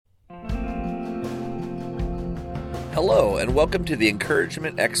Hello, and welcome to the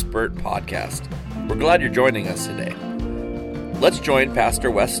Encouragement Expert Podcast. We're glad you're joining us today. Let's join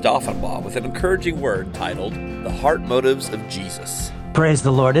Pastor Wes Stoffenbaugh with an encouraging word titled, The Heart Motives of Jesus. Praise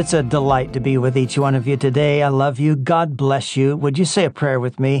the Lord. It's a delight to be with each one of you today. I love you. God bless you. Would you say a prayer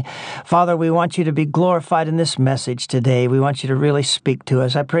with me? Father, we want you to be glorified in this message today. We want you to really speak to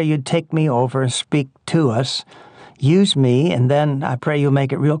us. I pray you'd take me over and speak to us. Use me, and then I pray you'll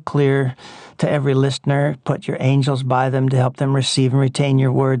make it real clear to every listener. Put your angels by them to help them receive and retain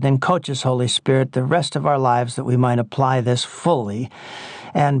your word. Then coach us, Holy Spirit, the rest of our lives that we might apply this fully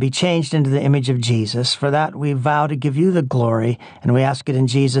and be changed into the image of Jesus. For that, we vow to give you the glory, and we ask it in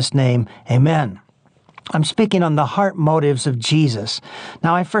Jesus' name. Amen. I'm speaking on the heart motives of Jesus.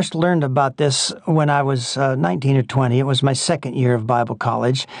 Now, I first learned about this when I was 19 or 20. It was my second year of Bible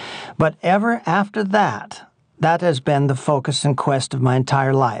college. But ever after that, that has been the focus and quest of my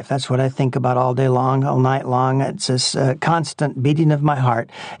entire life. That's what I think about all day long, all night long. It's this constant beating of my heart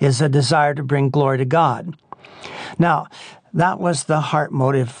is a desire to bring glory to God. Now, that was the heart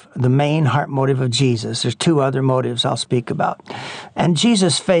motive, the main heart motive of Jesus. There's two other motives I'll speak about. And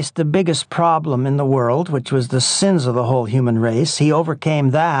Jesus faced the biggest problem in the world, which was the sins of the whole human race. He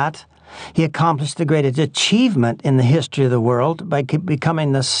overcame that. He accomplished the greatest achievement in the history of the world by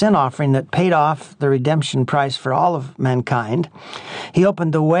becoming the sin offering that paid off the redemption price for all of mankind. He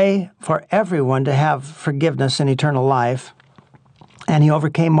opened the way for everyone to have forgiveness and eternal life. And he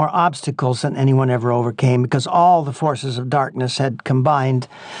overcame more obstacles than anyone ever overcame because all the forces of darkness had combined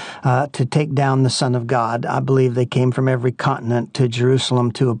to take down the Son of God. I believe they came from every continent to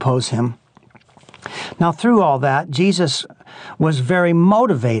Jerusalem to oppose him. Now, through all that, Jesus was very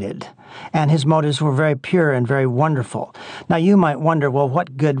motivated, and his motives were very pure and very wonderful. Now, you might wonder, well,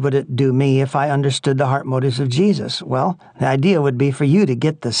 what good would it do me if I understood the heart motives of Jesus? Well, the idea would be for you to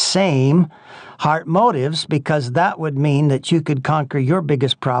get the same heart motives, because that would mean that you could conquer your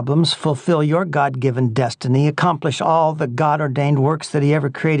biggest problems, fulfill your God-given destiny, accomplish all the God-ordained works that he ever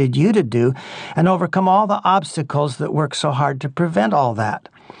created you to do, and overcome all the obstacles that work so hard to prevent all that.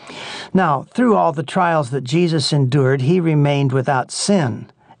 Now, through all the trials that Jesus endured, he remained without sin.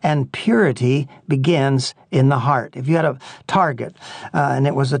 And purity begins in the heart. If you had a target, and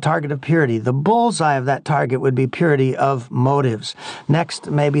it was the target of purity, the bullseye of that target would be purity of motives. Next,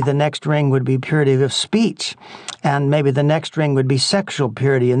 maybe the next ring would be purity of speech. And maybe the next ring would be sexual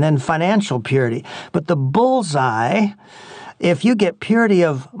purity, and then financial purity. But the bullseye, if you get purity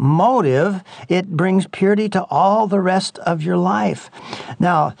of motive, it brings purity to all the rest of your life.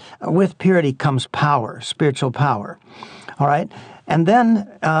 Now, with purity comes power, spiritual power. All right? And then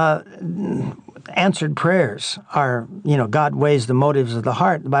answered prayers are, God weighs the motives of the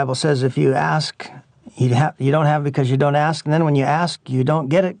heart. The Bible says if you ask, you don't have because you don't ask. And then when you ask, you don't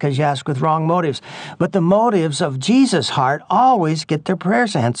get it because you ask with wrong motives. But the motives of Jesus' heart always get their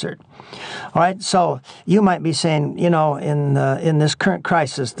prayers answered. All right, so you might be saying, in this current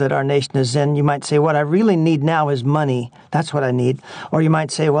crisis that our nation is in, you might say, what I really need now is money. That's what I need. Or you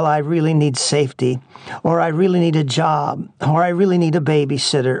might say, well, I really need safety. Or I really need a job. Or I really need a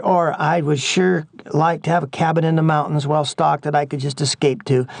babysitter. Or I would sure like to have a cabin in the mountains well stocked that I could just escape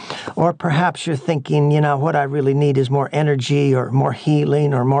to. Or perhaps you're thinking, what I really need is more energy or more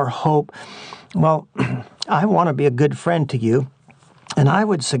healing or more hope. Well, I want to be a good friend to you. And I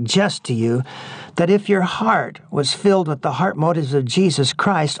would suggest to you that if your heart was filled with the heart motives of Jesus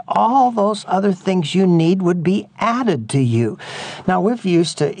Christ, all those other things you need would be added to you. Now, we're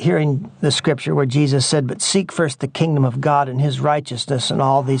used to hearing the scripture where Jesus said, but seek first the kingdom of God and his righteousness, and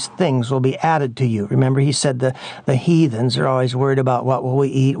all these things will be added to you. Remember, he said the heathens are always worried about what will we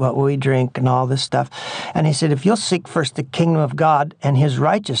eat, what will we drink, and all this stuff. And he said, if you'll seek first the kingdom of God and his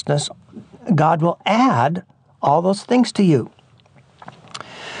righteousness, God will add all those things to you.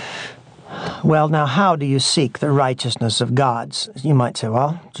 Well, now, how do you seek the righteousness of God? You might say,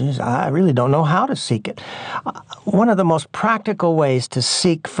 well, geez, I really don't know how to seek it. One of the most practical ways to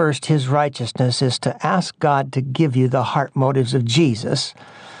seek first his righteousness is to ask God to give you the heart motives of Jesus.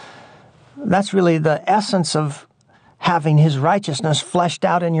 That's really the essence of having his righteousness fleshed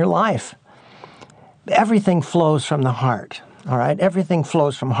out in your life. Everything flows from the heart, all right? Everything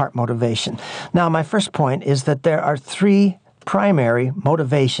flows from heart motivation. Now, my first point is that there are three primary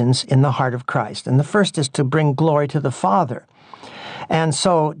motivations in the heart of Christ. And the first is to bring glory to the Father. And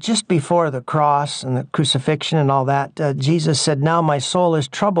so just before the cross and the crucifixion and all that, Jesus said, now my soul is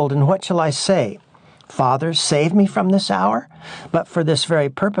troubled, and what shall I say? Father, save me from this hour? But for this very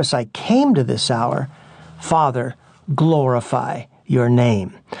purpose I came to this hour. Father, glorify your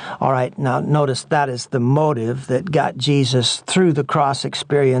name. All right, now notice that is the motive that got Jesus through the cross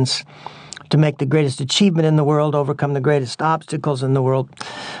experience to make the greatest achievement in the world, overcome the greatest obstacles in the world.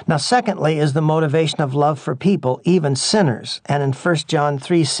 Now, secondly, is the motivation of love for people, even sinners. And in 1 John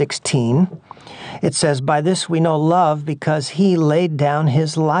 3:16, it says, "By this we know love, because he laid down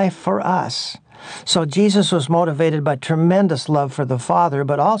his life for us." So Jesus was motivated by tremendous love for the Father,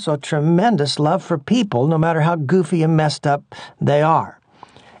 but also tremendous love for people, no matter how goofy and messed up they are.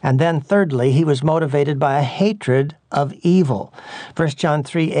 And then thirdly, he was motivated by a hatred of evil. 1 John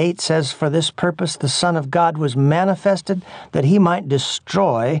 3:8 says, "For this purpose the Son of God was manifested, that he might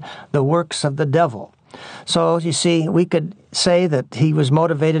destroy the works of the devil." So, you see, we could say that he was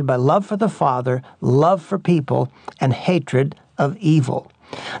motivated by love for the Father, love for people, and hatred of evil.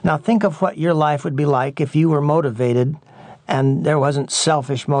 Now, think of what your life would be like if you were motivated and there wasn't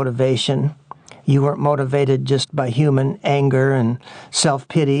selfish motivation. You weren't motivated just by human anger and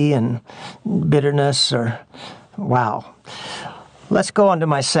self-pity and bitterness wow. Let's go on to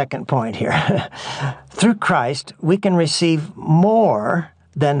my second point here. Through Christ, we can receive more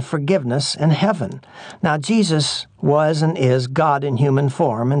than forgiveness in heaven. Now, Jesus was and is God in human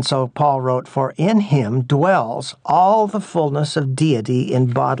form, and so Paul wrote, "For in him dwells all the fullness of deity in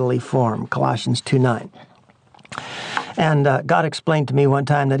bodily form," Colossians 2:9. And God explained to me one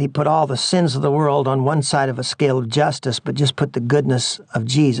time that he put all the sins of the world on one side of a scale of justice, but just put the goodness of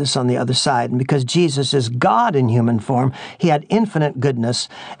Jesus on the other side. And because Jesus is God in human form, he had infinite goodness,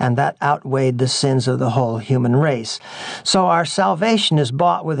 and that outweighed the sins of the whole human race. So our salvation is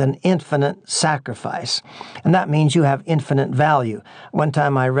bought with an infinite sacrifice, and that means you have infinite value. One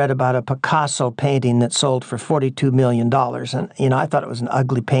time I read about a Picasso painting that sold for $42 million, and I thought it was an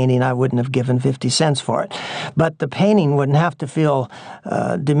ugly painting. I wouldn't have given 50 cents for it. But the painting wouldn't have to feel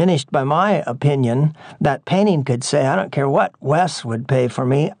diminished by my opinion. That painting could say, "I don't care what Wes would pay for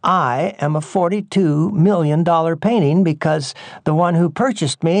me. I am a $42 million painting because the one who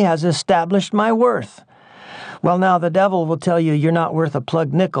purchased me has established my worth." Well, now the devil will tell you you're not worth a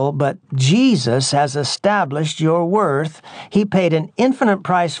plug nickel, but Jesus has established your worth. He paid an infinite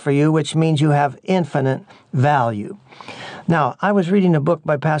price for you, which means you have infinite value. Now, I was reading a book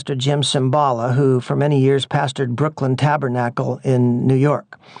by Pastor Jim Cymbala, who for many years pastored Brooklyn Tabernacle in New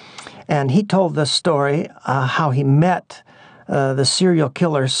York. And he told the story how he met the serial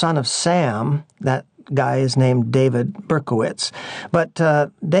killer son of Sam. That guy is named David Berkowitz. But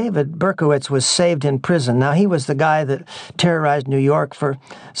David Berkowitz was saved in prison. Now, he was the guy that terrorized New York for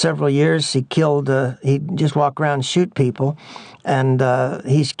several years. He just walked around and shoot people. And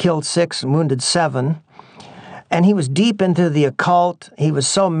he's killed 6 and wounded 7. And he was deep into the occult. He was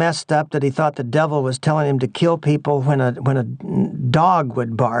so messed up that he thought the devil was telling him to kill people when a dog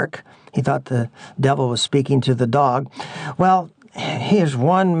would bark. He thought the devil was speaking to the dog. Well, here's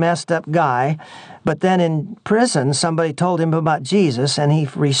one messed up guy. But then in prison, somebody told him about Jesus, and he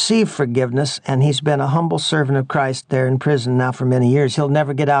received forgiveness, and he's been a humble servant of Christ there in prison now for many years. He'll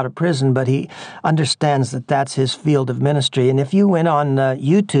never get out of prison, but he understands that that's his field of ministry. And if you went on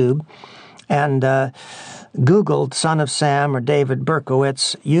YouTube and Googled Son of Sam or David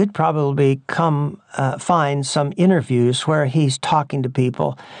Berkowitz, you'd probably find some interviews where he's talking to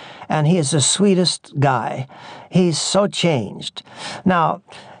people, and he is the sweetest guy. He's so changed. Now,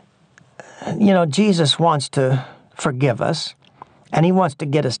 Jesus wants to forgive us, and he wants to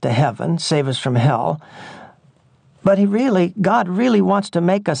get us to heaven, save us from hell, but God really wants to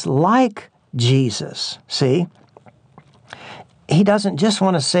make us like Jesus, see? He doesn't just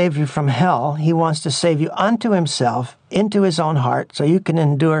want to save you from hell. He wants to save you unto himself, into his own heart, so you can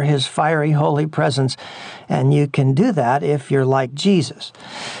endure his fiery, holy presence. And you can do that if you're like Jesus.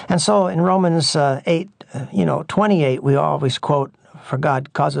 And so in Romans 8:28, we always quote,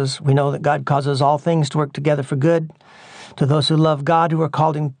 we know that God causes all things to work together for good to those who love God, who are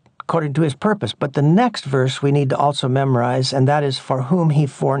called according to his purpose. But the next verse we need to also memorize, and that is, "For whom he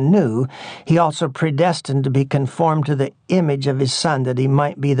foreknew, he also predestined to be conformed to the image of his Son, that he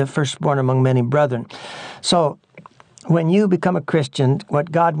might be the firstborn among many brethren." So when you become a Christian,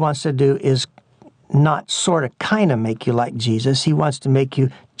 what God wants to do is not sort of kind of make you like Jesus. He wants to make you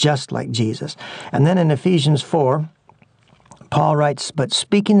just like Jesus. And then in Ephesians 4, Paul writes, "But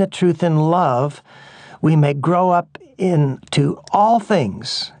speaking the truth in love, we may grow up into all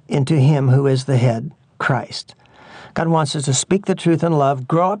things into him who is the head, Christ." God wants us to speak the truth in love,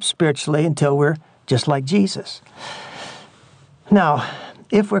 grow up spiritually until we're just like Jesus. Now,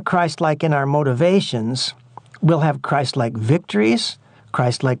 if we're Christ-like in our motivations, we'll have Christ-like victories,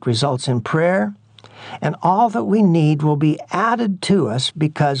 Christ-like results in prayer, and all that we need will be added to us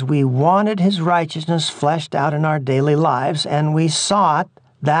because we wanted his righteousness fleshed out in our daily lives, and we sought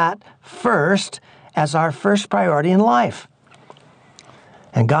that first as our first priority in life.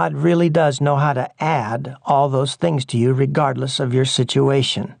 And God really does know how to add all those things to you regardless of your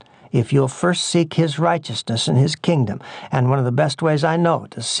situation, if you'll first seek His righteousness and His kingdom. And one of the best ways I know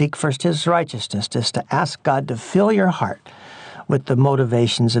to seek first His righteousness is to ask God to fill your heart with the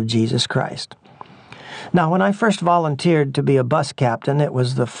motivations of Jesus Christ. Now, when I first volunteered to be a bus captain, it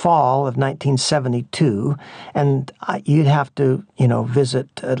was the fall of 1972, and you'd have to,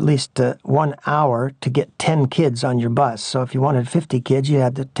 visit at least 1 hour to get 10 kids on your bus. So if you wanted 50 kids, you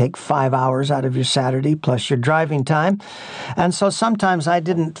had to take 5 hours out of your Saturday plus your driving time. And so sometimes I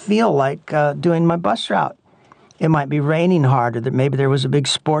didn't feel like doing my bus route. It might be raining hard, or that maybe there was a big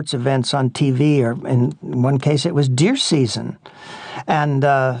sports events on TV, or in one case it was deer season. And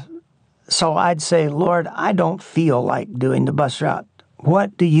so I'd say, Lord, I don't feel like doing the bus route.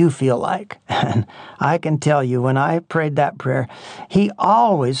 What do you feel like? And I can tell you, when I prayed that prayer, He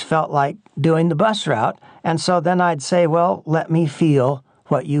always felt like doing the bus route. And so then I'd say, well, let me feel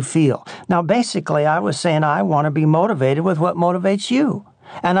what you feel. Now, basically, I was saying I want to be motivated with what motivates you.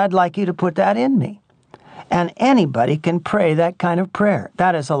 And I'd like you to put that in me. And anybody can pray that kind of prayer.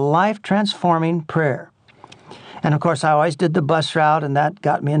 That is a life-transforming prayer. And, of course, I always did the bus route, and that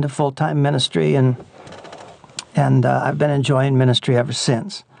got me into full-time ministry, and I've been enjoying ministry ever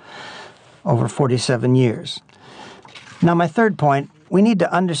since, over 47 years. Now, my third point, we need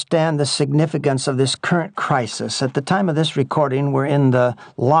to understand the significance of this current crisis. At the time of this recording, we're in the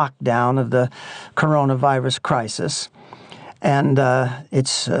lockdown of the coronavirus crisis, and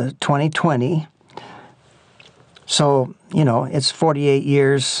it's 2020. So, it's 48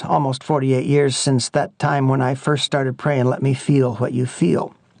 years, almost 48 years since that time when I first started praying, let me feel what you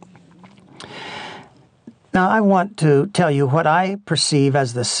feel. Now, I want to tell you what I perceive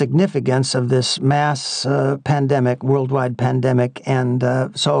as the significance of this mass pandemic, worldwide pandemic, and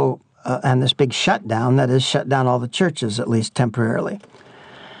this big shutdown that has shut down all the churches, at least temporarily.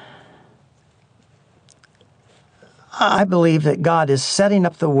 I believe that God is setting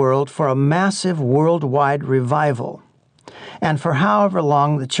up the world for a massive worldwide revival. And for however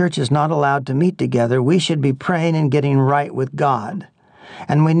long the church is not allowed to meet together, we should be praying and getting right with God.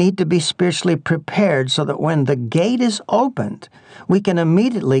 And we need to be spiritually prepared so that when the gate is opened, we can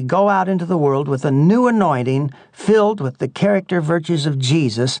immediately go out into the world with a new anointing filled with the character virtues of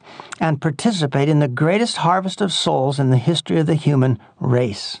Jesus and participate in the greatest harvest of souls in the history of the human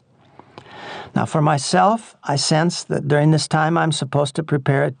race. Now, for myself, I sense that during this time I'm supposed to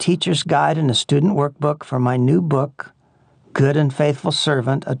prepare a teacher's guide and a student workbook for my new book, Good and Faithful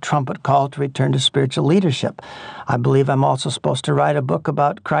Servant, A Trumpet Call to Return to Spiritual Leadership. I believe I'm also supposed to write a book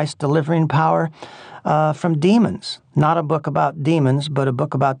about Christ's delivering power from demons. Not a book about demons, but a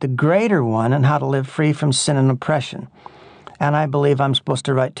book about the greater one and how to live free from sin and oppression. And I believe I'm supposed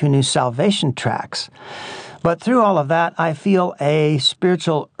to write 2 new salvation tracts. But through all of that, I feel a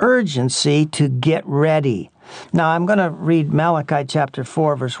spiritual urgency to get ready. Now, I'm going to read Malachi chapter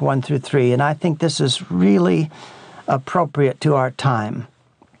 4, verse 1 through 3, and I think this is really appropriate to our time.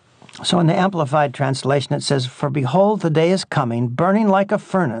 So in the Amplified Translation, it says, "For behold, the day is coming, burning like a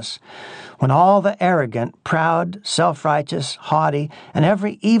furnace, when all the arrogant, proud, self-righteous, haughty, and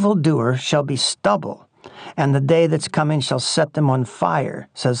every evildoer shall be stubble. And the day that's coming shall set them on fire,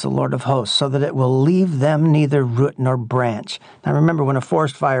 says the Lord of hosts, so that it will leave them neither root nor branch." Now remember, when a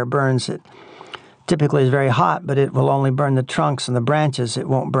forest fire burns, it typically is very hot, but it will only burn the trunks and the branches. It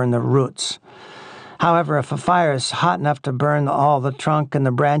won't burn the roots. However, if a fire is hot enough to burn all the trunk and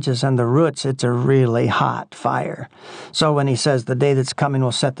the branches and the roots, it's a really hot fire. So when he says the day that's coming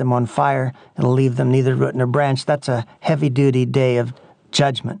will set them on fire, it'll leave them neither root nor branch, that's a heavy-duty day of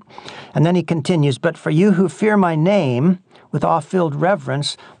judgment. And then he continues, "But for you who fear my name, with awe-filled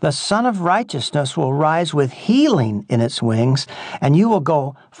reverence, the Son of Righteousness will rise with healing in its wings, and you will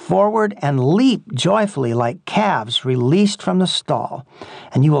go forward and leap joyfully like calves released from the stall.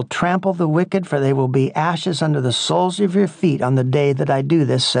 And you will trample the wicked, for they will be ashes under the soles of your feet on the day that I do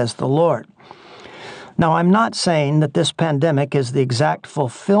this, says the Lord." Now, I'm not saying that this pandemic is the exact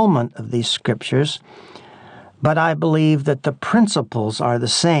fulfillment of these scriptures, but I believe that the principles are the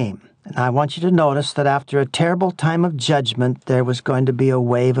same. And I want you to notice that after a terrible time of judgment, there was going to be a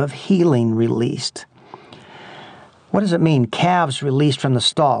wave of healing released. What does it mean, calves released from the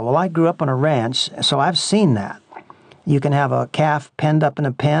stall? Well, I grew up on a ranch, so I've seen that. You can have a calf penned up in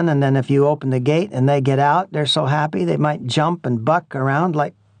a pen, and then if you open the gate and they get out, they're so happy they might jump and buck around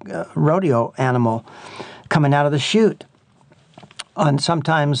like a rodeo animal coming out of the chute. And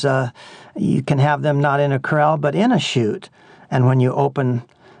sometimes you can have them not in a corral, but in a chute. And when you open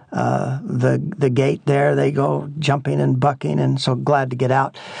the gate there, they go jumping and bucking and so glad to get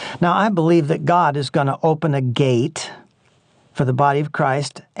out. Now, I believe that God is going to open a gate for the body of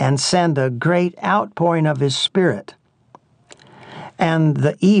Christ and send a great outpouring of His Spirit. And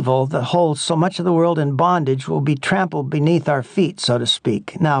the evil that holds so much of the world in bondage will be trampled beneath our feet, so to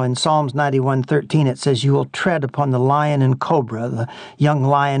speak. Now, in Psalms 91:13, it says, "You will tread upon the lion and cobra, the young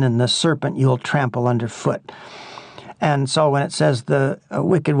lion and the serpent you will trample underfoot." And so when it says the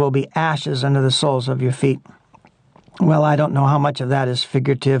wicked will be ashes under the soles of your feet, well, I don't know how much of that is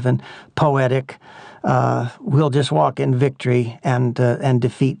figurative and poetic. We'll just walk in victory and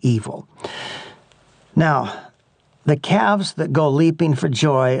defeat evil. Now, the calves that go leaping for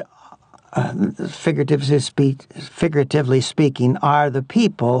joy, figuratively speaking, are the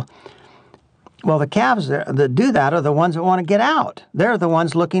people. Well, the calves that do that are the ones that want to get out. They're the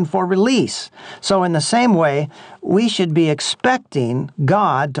ones looking for release. So in the same way, we should be expecting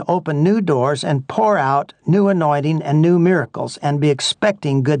God to open new doors and pour out new anointing and new miracles and be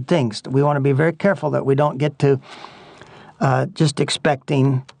expecting good things. We want to be very careful that we don't get to just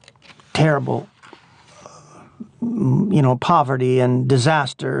expecting terrible poverty and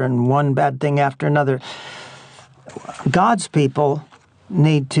disaster and one bad thing after another. God's people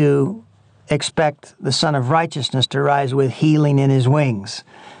need to expect the Son of Righteousness to rise with healing in His wings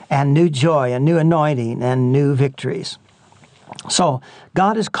and new joy and new anointing and new victories. So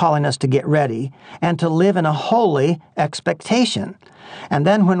God is calling us to get ready and to live in a holy expectation. And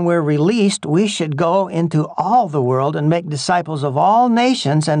then when we're released, we should go into all the world and make disciples of all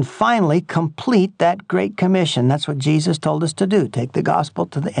nations and finally complete that Great Commission. That's what Jesus told us to do, take the gospel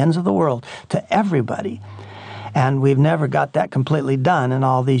to the ends of the world, to everybody. And we've never got that completely done in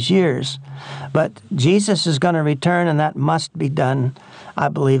all these years. But Jesus is going to return, and that must be done, I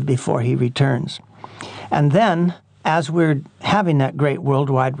believe, before He returns. And then, as we're having that great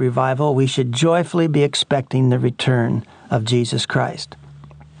worldwide revival, we should joyfully be expecting the return of Jesus Christ.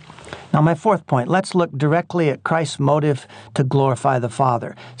 Now, my fourth point, let's look directly at Christ's motive to glorify the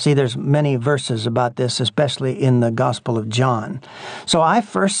Father. See, there's many verses about this, especially in the Gospel of John. So I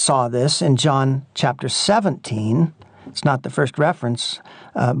first saw this in John chapter 17. It's not the first reference,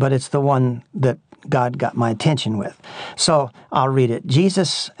 but it's the one that God got my attention with. So I'll read it.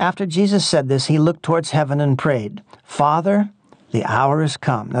 After Jesus said this, He looked towards heaven and prayed, "Father, the hour has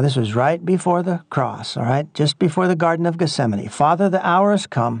come." Now, this was right before the cross, all right? Just before the Garden of Gethsemane. "Father, the hour has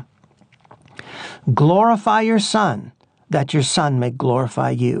come. Glorify your Son, that your Son may glorify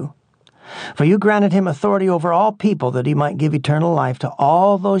you. For you granted Him authority over all people, that He might give eternal life to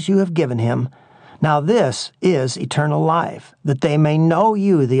all those you have given Him. Now this is eternal life, that they may know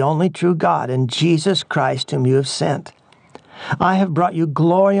you, the only true God, and Jesus Christ, whom you have sent. I have brought you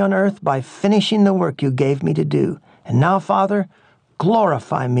glory on earth by finishing the work you gave me to do. And now, Father,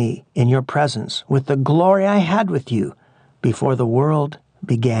 glorify me in your presence with the glory I had with you before the world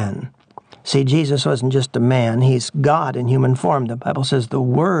began." See, Jesus wasn't just a man. He's God in human form. The Bible says the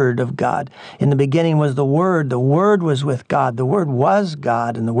Word of God. In the beginning was the Word. The Word was with God. The Word was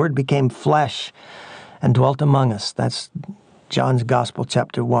God, and the Word became flesh and dwelt among us. That's John's Gospel,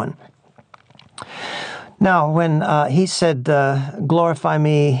 chapter 1. Now, when He said, glorify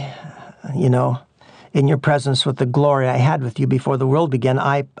me, in your presence with the glory I had with you before the world began,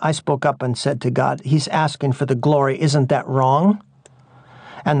 I spoke up and said to God, He's asking for the glory. Isn't that wrong?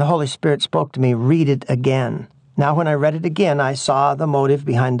 And the Holy Spirit spoke to me, read it again. Now, when I read it again, I saw the motive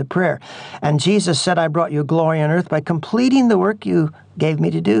behind the prayer. And Jesus said, I brought you glory on earth by completing the work you gave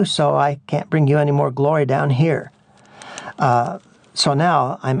me to do, so I can't bring you any more glory down here. So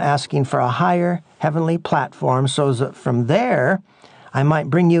now I'm asking for a higher heavenly platform so that from there I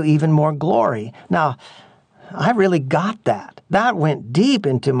might bring you even more glory. Now, I really got that. That went deep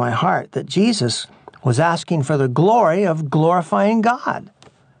into my heart, that Jesus was asking for the glory of glorifying God.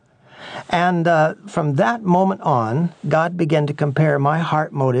 And from that moment on, God began to compare my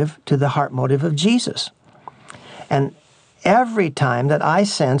heart motive to the heart motive of Jesus. And every time that I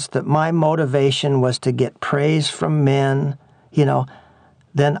sensed that my motivation was to get praise from men,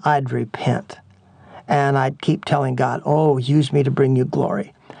 then I'd repent. And I'd keep telling God, oh, use me to bring you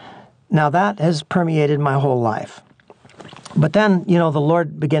glory. Now that has permeated my whole life. But then, the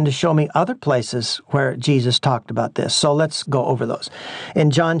Lord began to show me other places where Jesus talked about this. So let's go over those.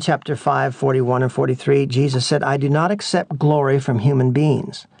 In John chapter 5, 41 and 43, Jesus said, I do not accept glory from human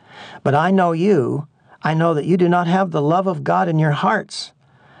beings, but I know you. I know that you do not have the love of God in your hearts.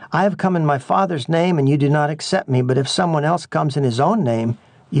 I have come in my Father's name, and you do not accept me. But if someone else comes in his own name,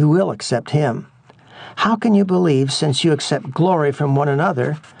 you will accept him. How can you believe, since you accept glory from one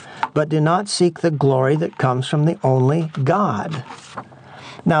another, but do not seek the glory that comes from the only God?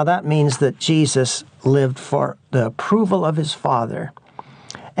 Now that means that Jesus lived for the approval of his Father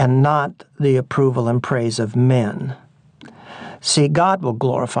and not the approval and praise of men. See, God will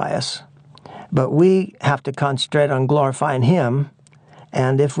glorify us, but we have to concentrate on glorifying Him,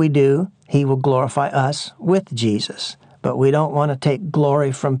 and if we do, He will glorify us with Jesus. But we don't want to take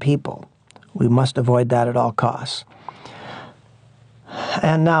glory from people. We must avoid that at all costs.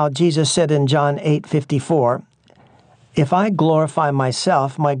 And now Jesus said in John 8:54, "If I glorify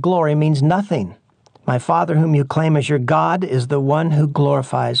myself, my glory means nothing. My Father whom you claim as your God is the one who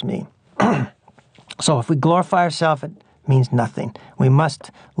glorifies me." So if we glorify ourselves, it means nothing. We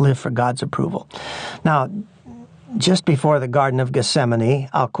must live for God's approval. Now, just before the Garden of Gethsemane,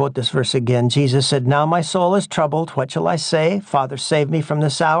 I'll quote this verse again. Jesus said, "Now my soul is troubled. What shall I say? Father, save me from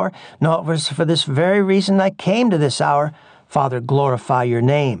this hour. No, it was for this very reason I came to this hour. Father, glorify your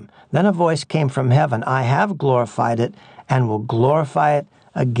name." Then a voice came from heaven, "I have glorified it and will glorify it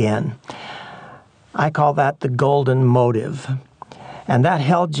again." I call that the golden motive. And that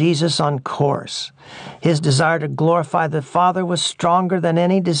held Jesus on course. His desire to glorify the Father was stronger than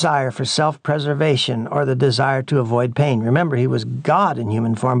any desire for self-preservation or the desire to avoid pain. Remember, He was God in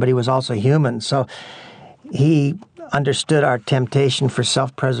human form, but He was also human. So He understood our temptation for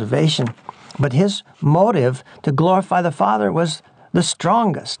self-preservation. But His motive to glorify the Father was the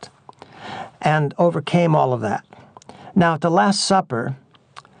strongest and overcame all of that. Now, at the Last Supper,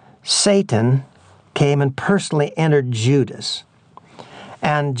 Satan came and personally entered Judas.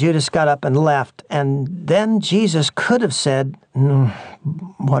 And Judas got up and left. And then Jesus could have said,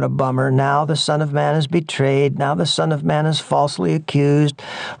 "What a bummer. Now the Son of Man is betrayed. Now the Son of Man is falsely accused,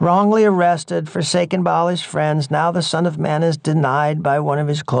 wrongly arrested, forsaken by all His friends. Now the Son of Man is denied by one of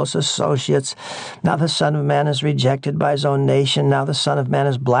His close associates. Now the Son of Man is rejected by His own nation. Now the Son of Man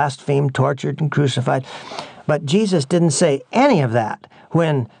is blasphemed, tortured, and crucified." But Jesus didn't say any of that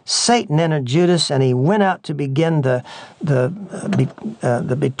when Satan entered Judas and he went out to begin the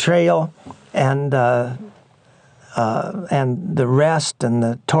betrayal and the rest and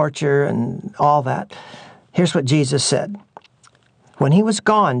the torture and all that. Here's what Jesus said. When He was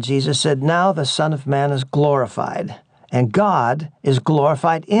gone, Jesus said, "Now the Son of Man is glorified, and God is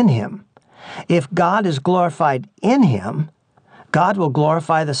glorified in Him. If God is glorified in Him, God will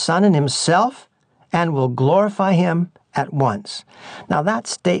glorify the Son in Himself and will glorify Him at once." Now that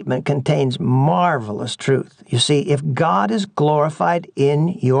statement contains marvelous truth. You see, if God is glorified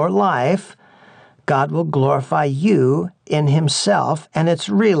in your life, God will glorify you in Himself, and it's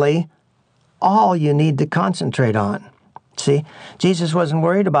really all you need to concentrate on. See, Jesus wasn't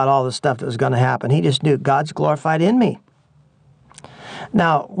worried about all the stuff that was going to happen. He just knew God's glorified in me.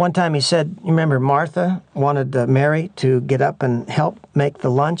 Now, one time He said, you remember Martha wanted Mary to get up and help make the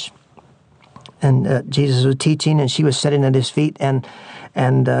lunch? And Jesus was teaching, and she was sitting at His feet, and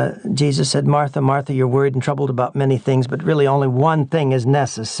Jesus said, "Martha, Martha, you're worried and troubled about many things, but really only one thing is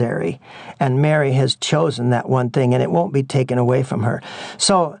necessary. And Mary has chosen that one thing, and it won't be taken away from her."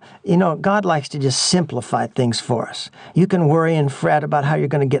 So, God likes to just simplify things for us. You can worry and fret about how you're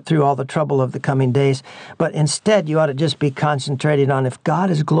going to get through all the trouble of the coming days, but instead you ought to just be concentrated on, if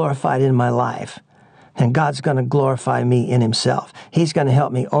God is glorified in my life, and God's going to glorify me in Himself. He's going to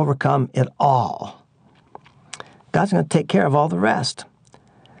help me overcome it all. God's going to take care of all the rest.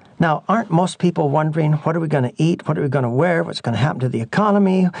 Now, aren't most people wondering, what are we going to eat? What are we going to wear? What's going to happen to the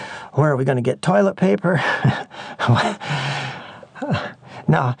economy? Where are we going to get toilet paper?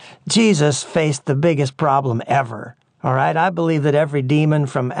 Now, Jesus faced the biggest problem ever. All right, I believe that every demon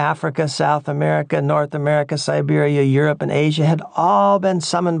from Africa, South America, North America, Siberia, Europe, and Asia had all been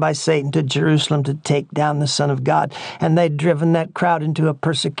summoned by Satan to Jerusalem to take down the Son of God. And they'd driven that crowd into a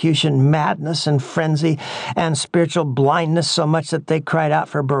persecution, madness, and frenzy, and spiritual blindness, so much that they cried out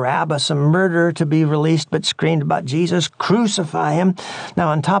for Barabbas, a murderer, to be released, but screamed about Jesus, "Crucify Him." Now,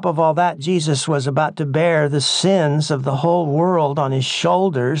 on top of all that, Jesus was about to bear the sins of the whole world on His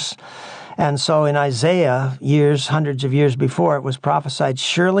shoulders. And so in Isaiah, hundreds of years before, it was prophesied,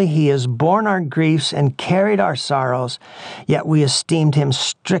 "Surely He has borne our griefs and carried our sorrows, yet we esteemed Him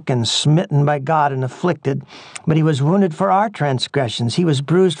stricken, smitten by God, and afflicted. But He was wounded for our transgressions. He was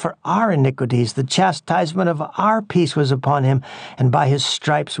bruised for our iniquities. The chastisement of our peace was upon Him, and by His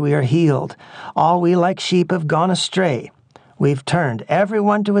stripes we are healed. All we like sheep have gone astray. We've turned every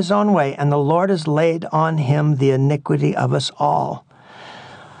one to his own way, and the Lord has laid on Him the iniquity of us all."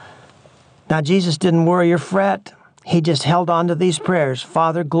 Now, Jesus didn't worry or fret. He just held on to these prayers.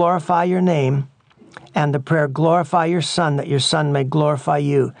 "Father, glorify your name," and the prayer, "Glorify your Son, that your Son may glorify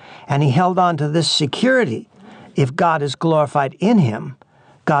you." And He held on to this security. If God is glorified in Him,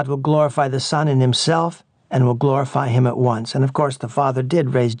 God will glorify the Son in Himself and will glorify Him at once. And of course, the Father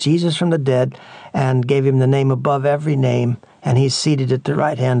did raise Jesus from the dead and gave Him the name above every name, and He's seated at the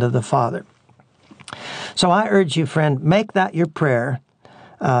right hand of the Father. So I urge you, friend, make that your prayer.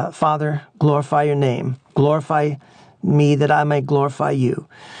 Father, glorify your name. Glorify me that I may glorify you.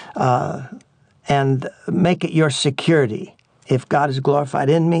 And make it your security. If God is glorified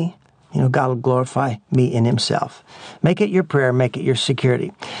in me, God will glorify me in himself. Make it your prayer, make it your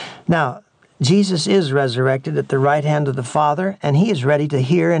security. Now, Jesus is resurrected at the right hand of the Father, and he is ready to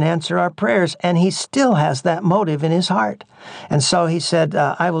hear and answer our prayers, and he still has that motive in his heart. And so he said,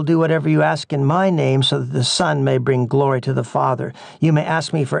 I will do whatever you ask in my name so that the Son may bring glory to the Father. You may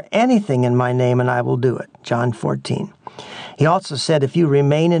ask me for anything in my name, and I will do it. John 14. He also said, if you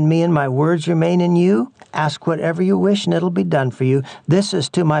remain in me and my words remain in you, ask whatever you wish and it'll be done for you. This is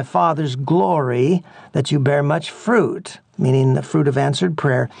to my Father's glory that you bear much fruit, meaning the fruit of answered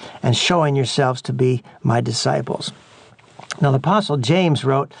prayer, and showing yourselves to be my disciples. Now the Apostle James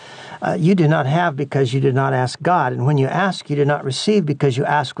wrote, you do not have because you did not ask God. And when you ask, you do not receive because you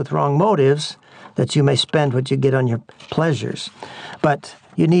ask with wrong motives, that you may spend what you get on your pleasures. But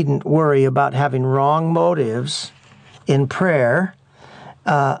you needn't worry about having wrong motives in prayer.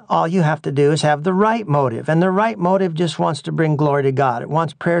 All you have to do is have the right motive. And the right motive just wants to bring glory to God. It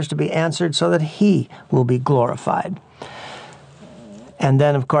wants prayers to be answered so that he will be glorified. And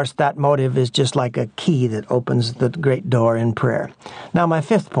then, of course, that motive is just like a key that opens the great door in prayer. Now, my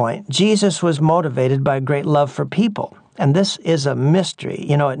fifth point, Jesus was motivated by a great love for people. And this is a mystery.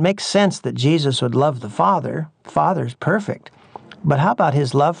 It makes sense that Jesus would love the Father. The Father is perfect. But how about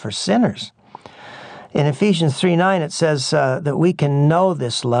his love for sinners? In Ephesians 3:9, it says that we can know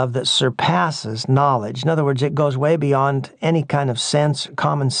this love that surpasses knowledge. In other words, it goes way beyond any kind of sense,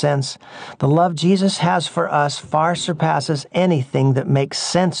 common sense. The love Jesus has for us far surpasses anything that makes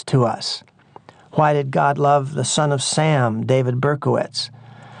sense to us. Why did God love the son of Sam, David Berkowitz?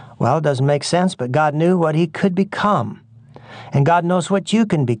 Well, it doesn't make sense, but God knew what he could become. And God knows what you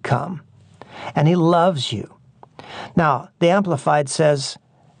can become. And he loves you. Now, the Amplified says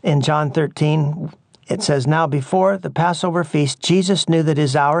in John 13, it says, now before the Passover feast, Jesus knew that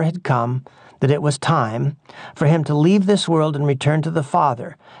his hour had come, that it was time for him to leave this world and return to the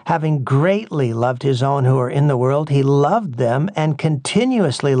Father. Having greatly loved his own who are in the world, he loved them and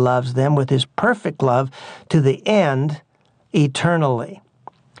continuously loves them with his perfect love to the end, eternally.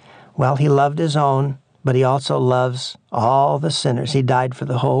 Well, he loved his own, but he also loves all the sinners. He died for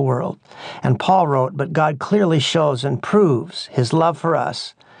the whole world. And Paul wrote, but God clearly shows and proves his love for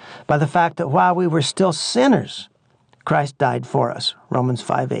us by the fact that while we were still sinners, Christ died for us. Romans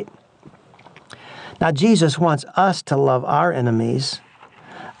 5:8. Now, Jesus wants us to love our enemies.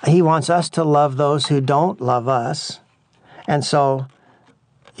 He wants us to love those who don't love us. And so,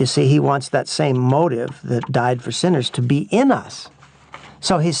 you see, he wants that same motive that died for sinners to be in us.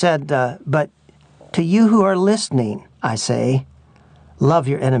 So he said, but to you who are listening, I say, love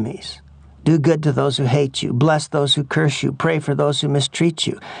your enemies. Do good to those who hate you. Bless those who curse you. Pray for those who mistreat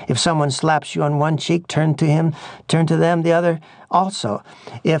you. If someone slaps you on one cheek, turn to them the other also.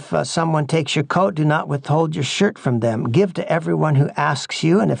 If someone takes your coat, do not withhold your shirt from them. Give to everyone who asks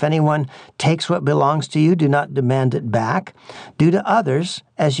you, and if anyone takes what belongs to you, do not demand it back. Do to others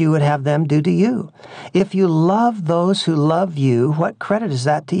as you would have them do to you. If you love those who love you, what credit is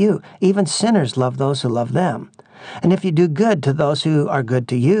that to you? Even sinners love those who love them. And if you do good to those who are good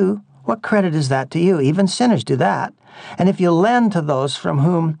to you, what credit is that to you? Even sinners do that. And if you lend to those from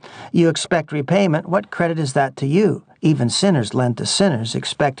whom you expect repayment, what credit is that to you? Even sinners lend to sinners,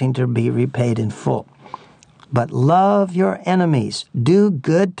 expecting to be repaid in full. But love your enemies, do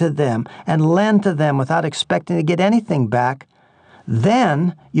good to them, and lend to them without expecting to get anything back.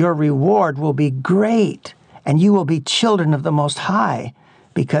 Then your reward will be great, and you will be children of the Most High,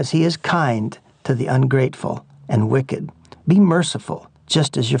 because he is kind to the ungrateful and wicked. Be merciful,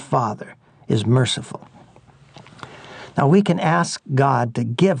 just as your Father is merciful. Now, we can ask God to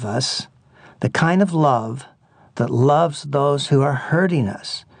give us the kind of love that loves those who are hurting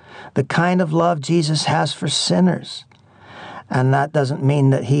us, the kind of love Jesus has for sinners. And that doesn't mean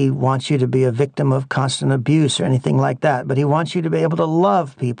that he wants you to be a victim of constant abuse or anything like that, but he wants you to be able to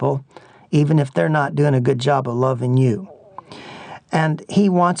love people even if they're not doing a good job of loving you. And he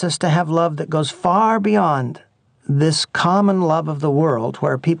wants us to have love that goes far beyond this common love of the world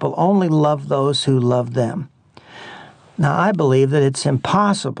where people only love those who love them. Now, I believe that it's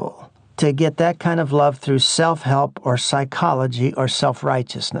impossible to get that kind of love through self-help or psychology or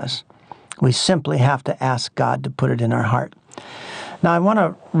self-righteousness. We simply have to ask God to put it in our heart. Now, I want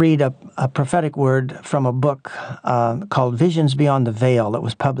to read a prophetic word from a book called Visions Beyond the Veil that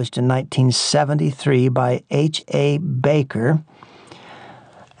was published in 1973 by H.A. Baker.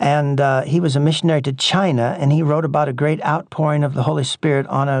 And he was a missionary to China, and he wrote about a great outpouring of the Holy Spirit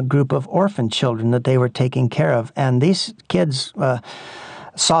on a group of orphan children that they were taking care of. And these kids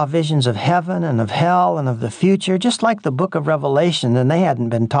saw visions of heaven and of hell and of the future, just like the book of Revelation. And they hadn't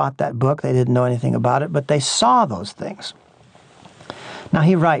been taught that book. They didn't know anything about it, but they saw those things. Now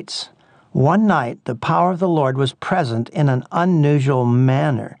he writes, "One night the power of the Lord was present in an unusual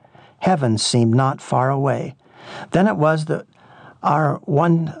manner. Heaven seemed not far away. Then it was that our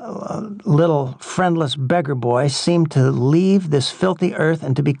one little friendless beggar boy seemed to leave this filthy earth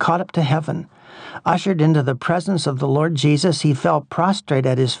and to be caught up to heaven. Ushered into the presence of the Lord Jesus, he fell prostrate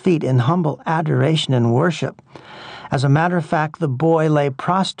at his feet in humble adoration and worship. As a matter of fact, the boy lay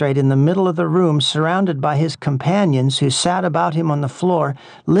prostrate in the middle of the room, surrounded by his companions who sat about him on the floor,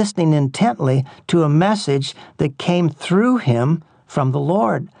 listening intently to a message that came through him from the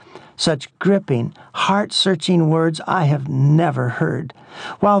Lord. Such gripping, heart-searching words I have never heard.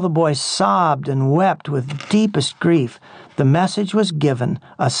 While the boy sobbed and wept with deepest grief, the message was given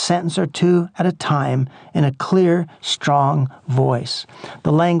a sentence or two at a time in a clear, strong voice.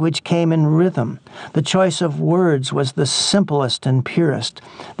 The language came in rhythm. The choice of words was the simplest and purest.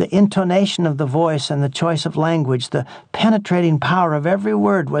 The intonation of the voice and the choice of language, the penetrating power of every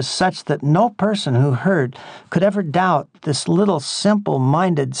word was such that no person who heard could ever doubt this little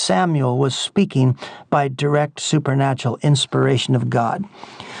simple-minded Samuel was speaking by direct supernatural inspiration of God.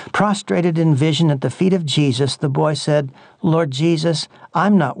 Prostrated in vision at the feet of Jesus, the boy said, "Lord Jesus,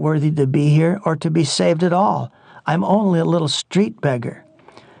 I'm not worthy to be here or to be saved at all. I'm only a little street beggar."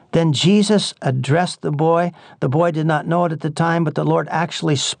 Then Jesus addressed the boy. The boy did not know it at the time, but the Lord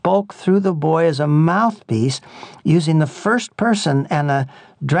actually spoke through the boy as a mouthpiece, using the first person and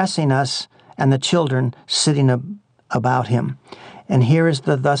addressing us and the children sitting about him. And here is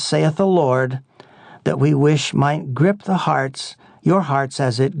the "Thus saith the Lord," that we wish might grip the hearts, your hearts,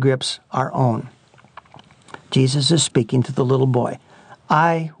 as it grips our own. Jesus is speaking to the little boy.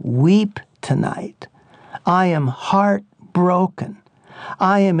 "I weep tonight. I am heartbroken.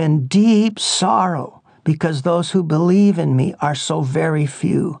 I am in deep sorrow because those who believe in me are so very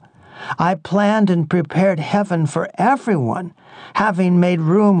few. I planned and prepared heaven for everyone, having made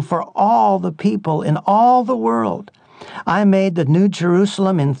room for all the people in all the world. I made the New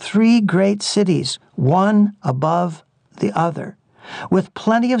Jerusalem in 3 great cities, one above the other, with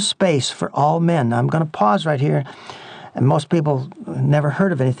plenty of space for all men." Now, I'm going to pause right here, and most people never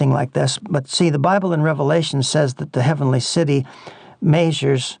heard of anything like this, but see, the Bible in Revelation says that the heavenly city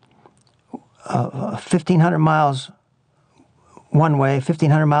measures 1,500 miles one way,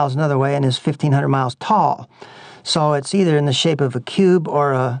 1,500 miles another way, and is 1,500 miles tall. So it's either in the shape of a cube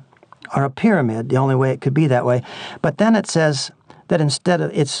or a pyramid, the only way it could be that way. But then it says that instead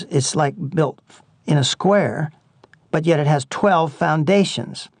of, it's like built in a square, but yet it has 12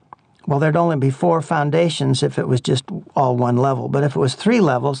 foundations. Well, there'd only be 4 foundations if it was just all one level. But if it was 3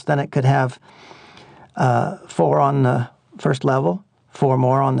 levels, then it could have 4 on the first level, 4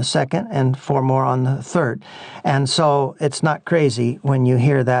 more on the second, and 4 more on the third. And so it's not crazy when you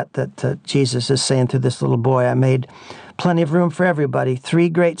hear that Jesus is saying to this little boy, "I made plenty of room for everybody, 3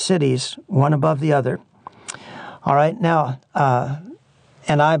 great cities, one above the other." All right, now,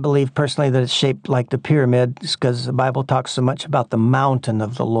 and I believe personally that it's shaped like the pyramid because the Bible talks so much about the mountain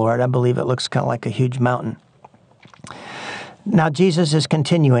of the Lord. I believe it looks kind of like a huge mountain. Now, Jesus is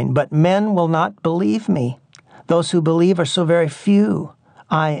continuing, "But men will not believe me. Those who believe are so very few.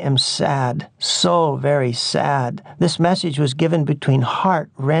 I am sad, so very sad." This message was given between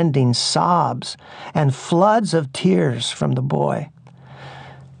heart-rending sobs and floods of tears from the boy.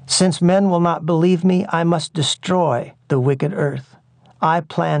 "Since men will not believe me, I must destroy the wicked earth. I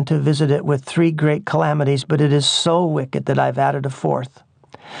plan to visit it with 3 great calamities, but it is so wicked that I've added a 4th.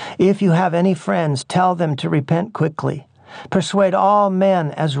 If you have any friends, tell them to repent quickly. Persuade all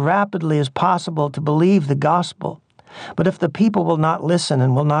men as rapidly as possible to believe the gospel. But if the people will not listen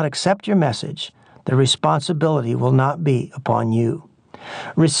and will not accept your message, the responsibility will not be upon you.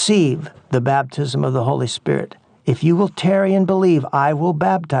 Receive the baptism of the Holy Spirit. If you will tarry and believe, I will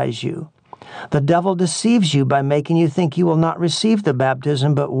baptize you. The devil deceives you by making you think you will not receive the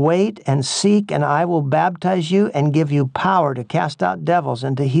baptism, but wait and seek, and I will baptize you and give you power to cast out devils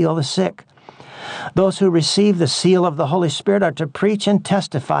and to heal the sick. Those who receive the seal of the Holy Spirit are to preach and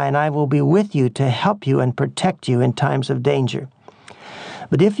testify, and I will be with you to help you and protect you in times of danger.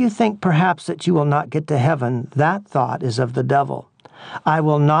 But if you think perhaps that you will not get to heaven, that thought is of the devil. I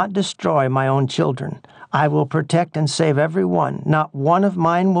will not destroy my own children. I will protect and save every one. Not one of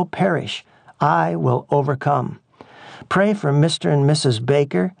mine will perish. I will overcome. Pray for Mr. and Mrs.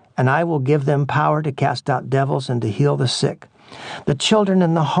 Baker, and I will give them power to cast out devils and to heal the sick. The children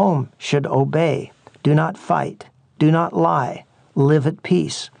in the home should obey. Do not fight. Do not lie. Live at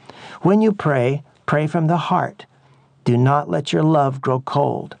peace. When you pray, pray from the heart. Do not let your love grow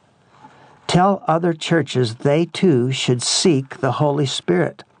cold. Tell other churches they too should seek the Holy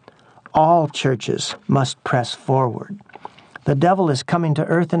Spirit. All churches must press forward. The devil is coming to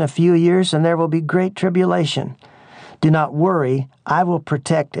earth in a few years, and there will be great tribulation. Do not worry, I will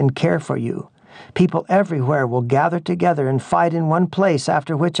protect and care for you. People everywhere will gather together and fight in one place,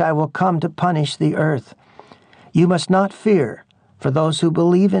 after which I will come to punish the earth. You must not fear, for those who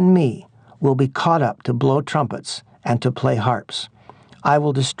believe in me will be caught up to blow trumpets and to play harps. I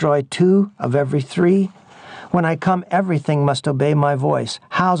will destroy 2 of every 3. When I come, everything must obey my voice.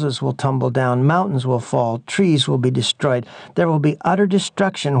 Houses will tumble down, mountains will fall, trees will be destroyed. There will be utter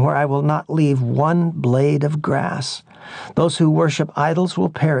destruction where I will not leave one blade of grass. Those who worship idols will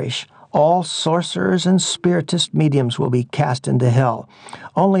perish. All sorcerers and spiritist mediums will be cast into hell.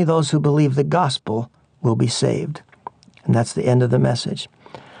 Only those who believe the gospel will be saved. And that's the end of the message.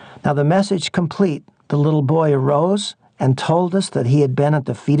 Now, the message complete, the little boy arose and told us that he had been at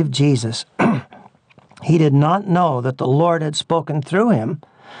the feet of Jesus. He did not know that the Lord had spoken through him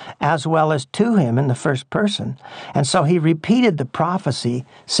as well as to him in the first person. And so he repeated the prophecy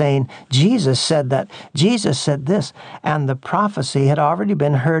saying, Jesus said that, Jesus said this, and the prophecy had already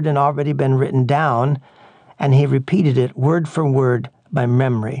been heard and already been written down, and he repeated it word for word by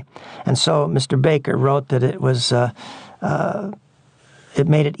memory. And so Mr. Baker wrote that it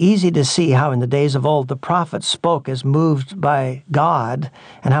made it easy to see how in the days of old the prophets spoke as moved by God,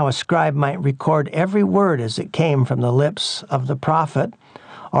 and how a scribe might record every word as it came from the lips of the prophet,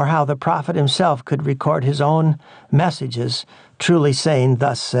 or how the prophet himself could record his own messages, truly saying,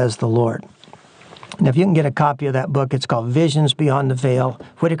 "Thus says the Lord." And if you can get a copy of that book, it's called Visions Beyond the Veil,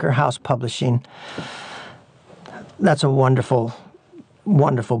 Whitaker House Publishing. That's a wonderful,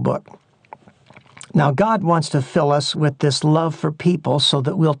 wonderful book. Now, God wants to fill us with this love for people so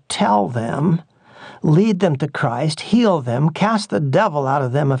that we'll tell them, lead them to Christ, heal them, cast the devil out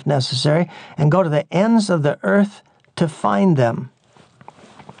of them if necessary, and go to the ends of the earth to find them.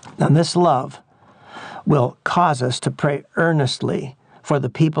 Now, this love will cause us to pray earnestly for the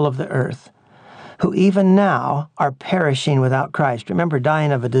people of the earth who even now are perishing without Christ. Remember,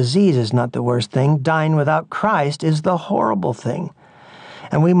 dying of a disease is not the worst thing. Dying without Christ is the horrible thing.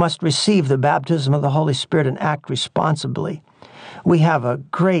 And we must receive the baptism of the Holy Spirit and act responsibly. We have a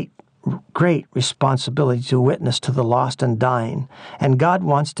great responsibility to witness to the lost and dying. And God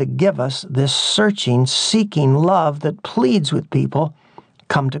wants to give us this searching, seeking love that pleads with people,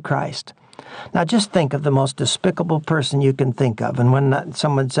 come to Christ. Now just think of the most despicable person you can think of. And when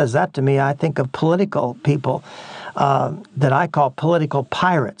someone says that to me, I think of political people that I call political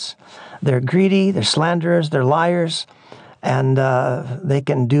pirates. They're greedy, they're slanderers, they're liars, and they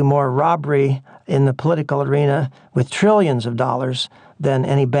can do more robbery in the political arena with trillions of dollars than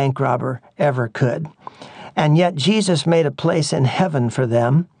any bank robber ever could. And yet Jesus made a place in heaven for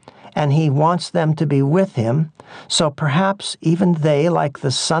them, and he wants them to be with him. So perhaps even they, like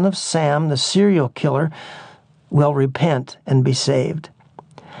the son of Sam, the serial killer, will repent and be saved.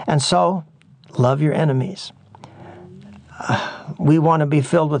 And so, love your enemies. We want to be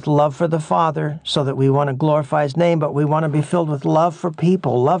filled with love for the Father so that we want to glorify his name, but we want to be filled with love for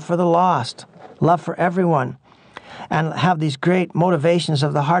people, love for the lost, love for everyone, and have these great motivations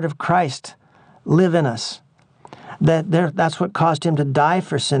of the heart of Christ live in us. That's what caused him to die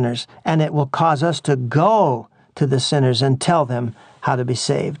for sinners, and it will cause us to go to the sinners and tell them how to be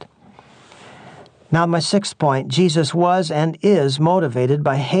saved. Now, my sixth point, Jesus was and is motivated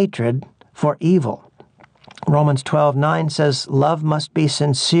by hatred for evil. Romans 12:9 says, love must be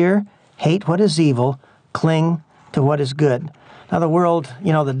sincere, hate what is evil, cling to what is good. Now the world,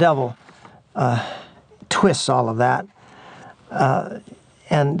 the devil twists all of that.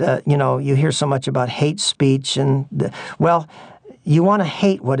 You hear so much about hate speech. You want to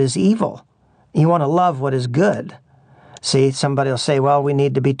hate what is evil. You want to love what is good. See, somebody will say, well, we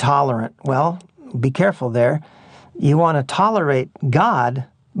need to be tolerant. Well, be careful there. You want to tolerate God,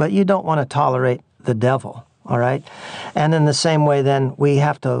 but you don't want to tolerate the devil. All right? And in the same way, then, we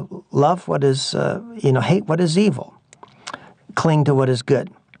have to love what is, hate what is evil, cling to what is good.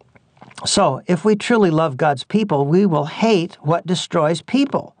 So, if we truly love God's people, we will hate what destroys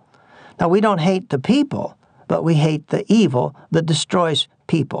people. Now, we don't hate the people, but we hate the evil that destroys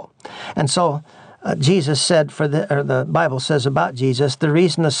people. And so, Jesus said, the Bible says about Jesus, the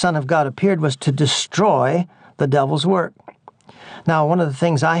reason the Son of God appeared was to destroy the devil's work. Now, one of the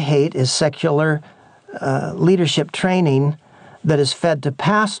things I hate is secular leadership training that is fed to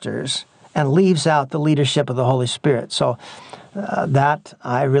pastors and leaves out the leadership of the Holy Spirit. So that,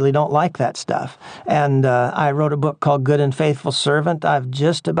 I really don't like that stuff. And I wrote a book called Good and Faithful Servant. I've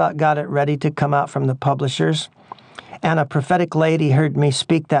just about got it ready to come out from the publishers. And a prophetic lady heard me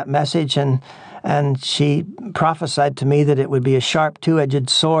speak that message, and she prophesied to me that it would be a sharp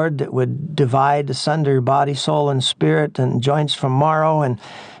two-edged sword that would divide asunder body, soul, and spirit, and joints from marrow. And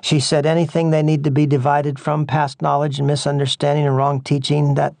she said anything they need to be divided from, past knowledge and misunderstanding and wrong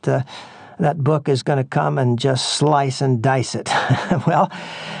teaching, that book is going to come and just slice and dice it. Well,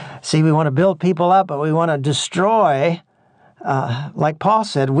 see, we want to build people up, but we want to destroy. Like Paul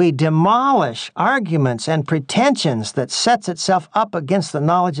said, we demolish arguments and pretensions that sets itself up against the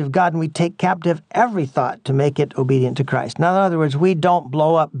knowledge of God, and we take captive every thought to make it obedient to Christ. Now, in other words, we don't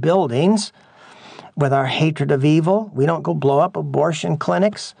blow up buildings with our hatred of evil. We don't go blow up abortion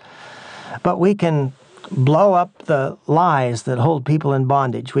clinics, but we can blow up the lies that hold people in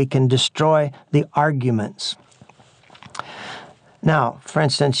bondage. We can destroy the arguments. Now, for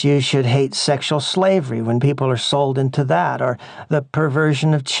instance, you should hate sexual slavery when people are sold into that, or the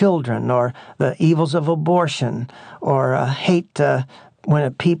perversion of children, or the evils of abortion, or hate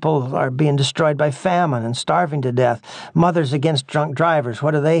when people are being destroyed by famine and starving to death. Mothers against drunk drivers,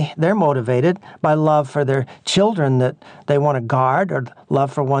 what are they? They're motivated by love for their children that they want to guard, or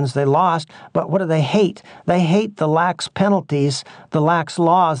love for ones they lost. But what do they hate? They hate the lax penalties, the lax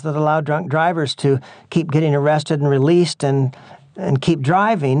laws that allow drunk drivers to keep getting arrested and released and keep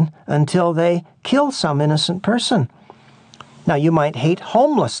driving until they kill some innocent person. Now, you might hate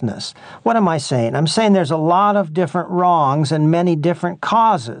homelessness. What am I saying? I'm saying there's a lot of different wrongs and many different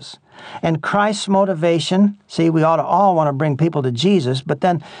causes. And Christ's motivation, see, we ought to all want to bring people to Jesus, but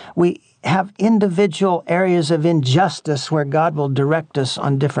then we have individual areas of injustice where God will direct us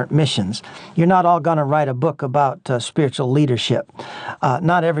on different missions. You're not all going to write a book about spiritual leadership.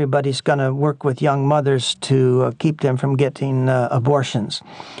 Not everybody's going to work with young mothers to keep them from getting abortions.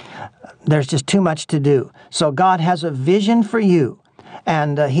 There's just too much to do. So God has a vision for you,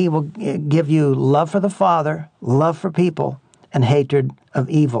 and He will give you love for the Father, love for people, and hatred of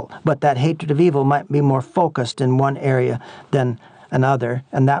evil. But that hatred of evil might be more focused in one area than another,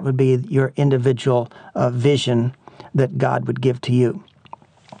 and that would be your individual vision that God would give to you.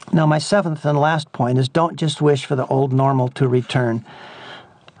 Now, my seventh and last point is don't just wish for the old normal to return.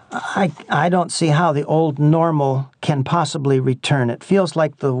 I don't see how the old normal can possibly return. It feels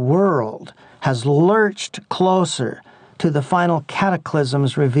like the world has lurched closer to the final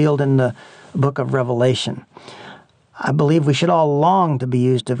cataclysms revealed in the book of Revelation. I believe we should all long to be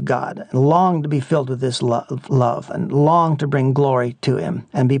used of God, and long to be filled with His love, and long to bring glory to Him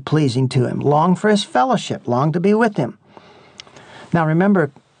and be pleasing to Him, long for His fellowship, long to be with Him. Now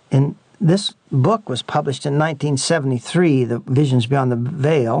remember, this book was published in 1973, The Visions Beyond the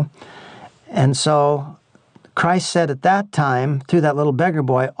Veil, and so Christ said at that time, through that little beggar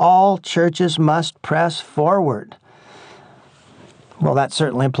boy, all churches must press forward. Well, that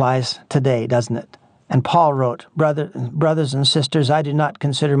certainly applies today, doesn't it? And Paul wrote, brothers and sisters, I do not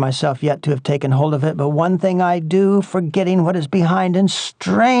consider myself yet to have taken hold of it, but one thing I do, forgetting what is behind and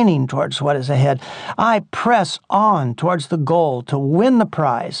straining towards what is ahead, I press on towards the goal to win the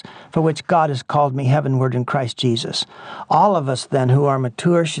prize for which God has called me heavenward in Christ Jesus. All of us then who are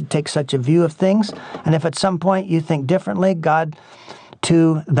mature should take such a view of things, and if at some point you think differently, God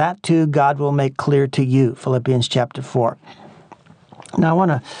will make clear to you. Philippians chapter 4.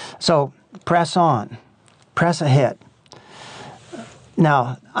 Now press on, press ahead.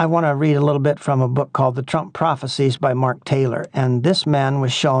 Now, I want to read a little bit from a book called The Trump Prophecies by Mark Taylor. And this man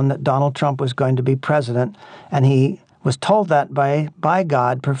was shown that Donald Trump was going to be president, and he was told that by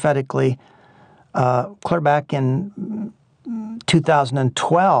God prophetically clear back in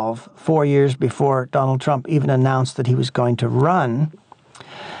 2012, 4 years before Donald Trump even announced that he was going to run.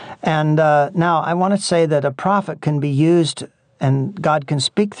 And now I want to say that a prophet can be used and God can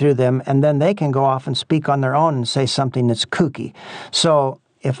speak through them, and then they can go off and speak on their own and say something that's kooky. So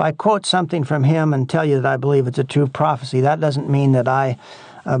if I quote something from him and tell you that I believe it's a true prophecy, that doesn't mean that I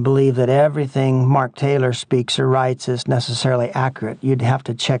believe that everything Mark Taylor speaks or writes is necessarily accurate. You'd have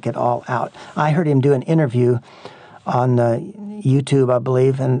to check it all out. I heard him do an interview on YouTube, I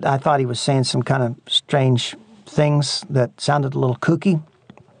believe, and I thought he was saying some kind of strange things that sounded a little kooky.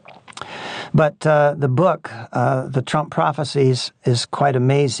 But the book, The Trump Prophecies, is quite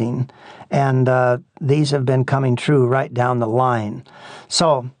amazing, and these have been coming true right down the line.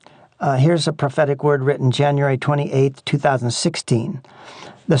 So here's a prophetic word written January 28th, 2016.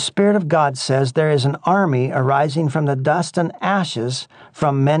 The Spirit of God says there is an army arising from the dust and ashes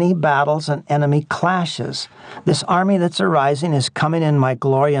from many battles and enemy clashes. This army that's arising is coming in my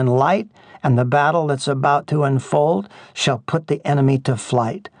glory and light, and the battle that's about to unfold shall put the enemy to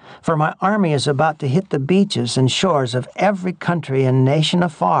flight. For my army is about to hit the beaches and shores of every country and nation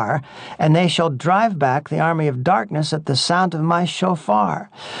afar, and they shall drive back the army of darkness at the sound of my shofar.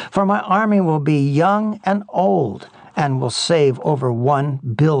 For my army will be young and old, and will save over 1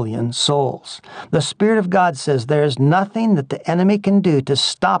 billion souls. The Spirit of God says there is nothing that the enemy can do to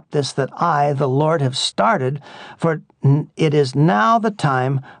stop this that I, the Lord, have started, for it is now the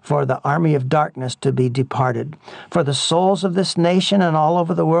time for the army of darkness to be departed. For the souls of this nation and all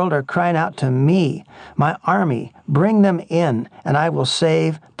over the world are crying out to me, my army, bring them in, and I will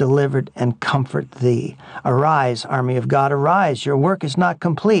save, deliver, and comfort thee. Arise, army of God, arise. Your work is not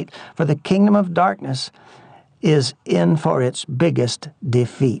complete, for the kingdom of darkness is in for its biggest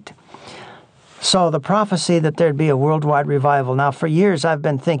defeat. So the prophecy that there'd be a worldwide revival. Now, for years I've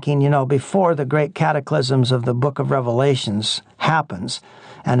been thinking, before the great cataclysms of the book of Revelations happens,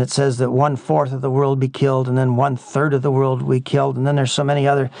 and it says that 1/4 of the world be killed, and then 1/3 of the world be killed, and then there's so many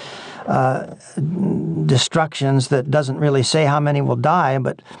other destructions that doesn't really say how many will die,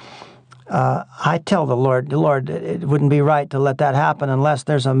 but I tell the Lord, it wouldn't be right to let that happen unless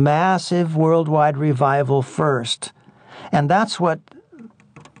there's a massive worldwide revival first. And that's what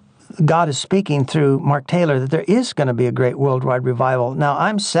God is speaking through Mark Taylor, that there is going to be a great worldwide revival. Now,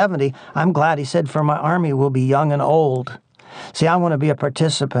 I'm 70. I'm glad he said, for my army will be young and old. See, I want to be a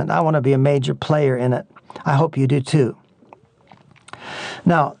participant. I want to be a major player in it. I hope you do too.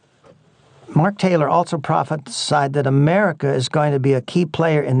 Now, Mark Taylor also prophesied that America is going to be a key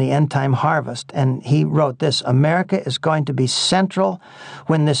player in the end-time harvest. And he wrote this, America is going to be central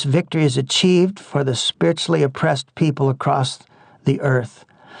when this victory is achieved for the spiritually oppressed people across the earth.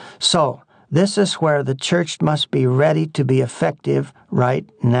 So, this is where the church must be ready to be effective right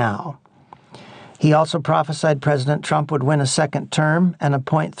now. He also prophesied President Trump would win a second term and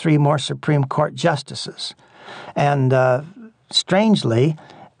appoint 3 more Supreme Court justices. And strangely,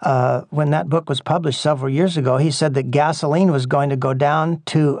 when that book was published several years ago, he said that gasoline was going to go down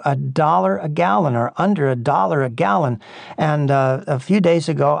to $1 a gallon or under $1 a gallon. And a few days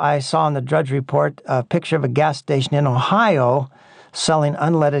ago, I saw in the Drudge Report a picture of a gas station in Ohio selling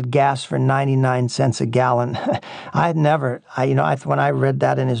unleaded gas for 99 cents a gallon. When I read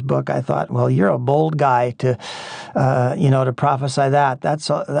that in his book, I thought, well, you're a bold guy to prophesy that.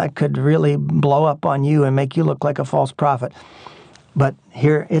 That could really blow up on you and make you look like a false prophet. But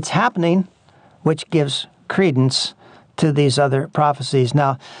here it's happening, which gives credence to these other prophecies.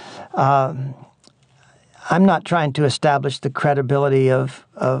 Now, I'm not trying to establish the credibility of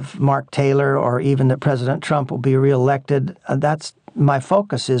Mark Taylor or even that President Trump will be reelected. My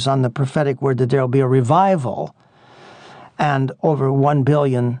focus is on the prophetic word that there will be a revival and over 1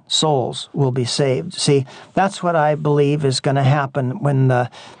 billion souls will be saved. See, that's what I believe is going to happen when the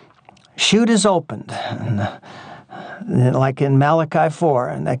chute is opened. Like in Malachi 4,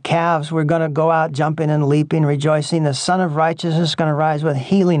 and the calves were going to go out jumping and leaping, rejoicing. The Son of Righteousness is going to rise with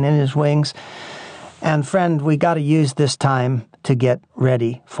healing in his wings. And friend, we got to use this time to get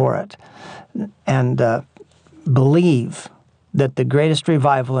ready for it. And believe that the greatest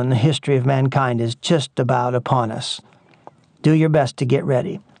revival in the history of mankind is just about upon us. Do your best to get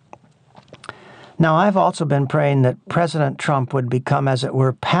ready. Now, I've also been praying that President Trump would become, as it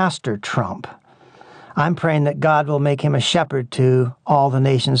were, Pastor Trump. I'm praying that God will make him a shepherd to all the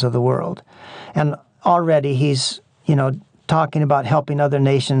nations of the world. And already he's, talking about helping other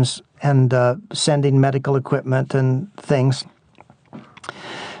nations and sending medical equipment and things.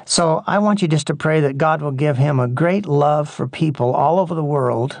 So I want you just to pray that God will give him a great love for people all over the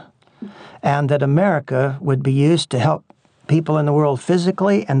world, and that America would be used to help people in the world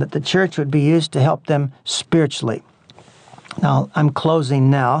physically, and that the church would be used to help them spiritually. Now, I'm closing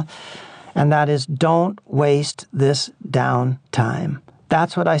now. And that is, don't waste this downtime.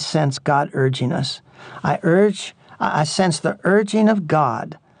 That's what I sense God urging us. I sense the urging of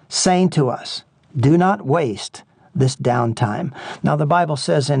God saying to us, do not waste this downtime. Now, the Bible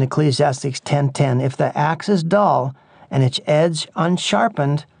says in Ecclesiastes 10:10, if the axe is dull and its edge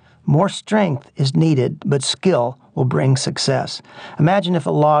unsharpened, more strength is needed, but skill will bring success. Imagine if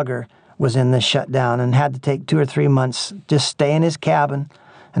a logger was in this shutdown and had to take 2 or 3 months, just stay in his cabin,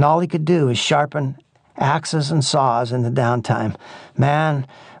 and all he could do is sharpen axes and saws in the downtime. Man,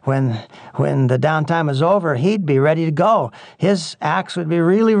 when the downtime is over, he'd be ready to go. His axe would be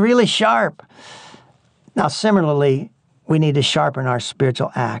really, really sharp. Now, similarly, we need to sharpen our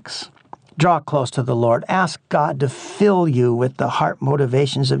spiritual axe. Draw close to the Lord. Ask God to fill you with the heart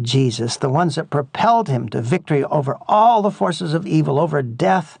motivations of Jesus, the ones that propelled him to victory over all the forces of evil, over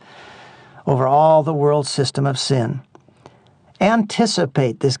death, over all the world system of sin.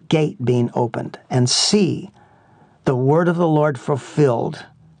 Anticipate this gate being opened and see the word of the Lord fulfilled,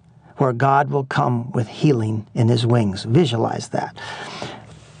 where God will come with healing in his wings. Visualize that.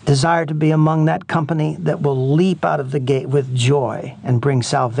 Desire to be among that company that will leap out of the gate with joy and bring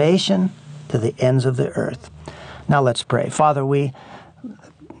salvation to the ends of the earth. Now let's pray. Father, we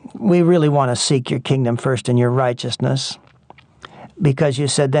really want to seek your kingdom first and your righteousness, because you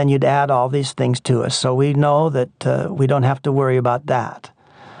said then you'd add all these things to us. So we know that we don't have to worry about that.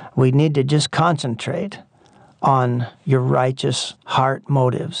 We need to just concentrate on your righteous heart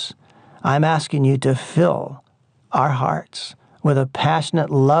motives. I'm asking you to fill our hearts with a passionate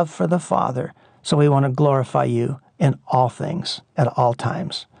love for the Father, so we want to glorify you in all things, at all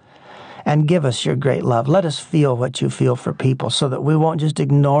times. And give us your great love. Let us feel what you feel for people, so that we won't just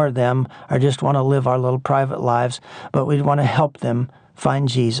ignore them or just want to live our little private lives, but we want to help them find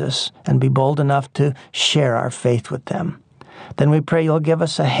Jesus and be bold enough to share our faith with them. Then we pray you'll give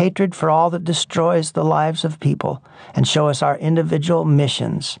us a hatred for all that destroys the lives of people, and show us our individual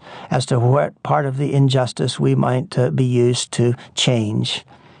missions as to what part of the injustice we might be used to change.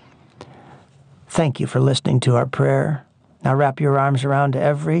 Thank you for listening to our prayer. Now wrap your arms around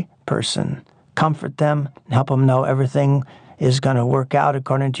every person. Comfort them and help them know everything is going to work out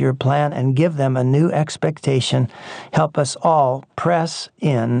according to your plan, and give them a new expectation. Help us all press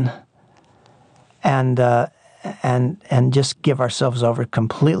in and just give ourselves over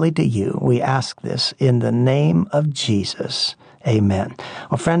completely to you. We ask this in the name of Jesus. Amen.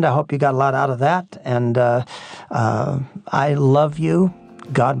 Well, friend, I hope you got a lot out of that, and I love you.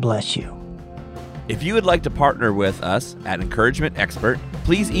 God bless you. If you would like to partner with us at Encouragement Expert,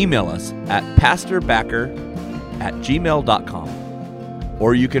 please email us at pastorbacker@gmail.com.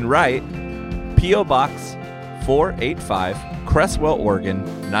 Or you can write P.O. Box 485, Cresswell, Oregon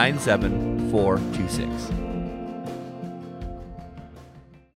 97426.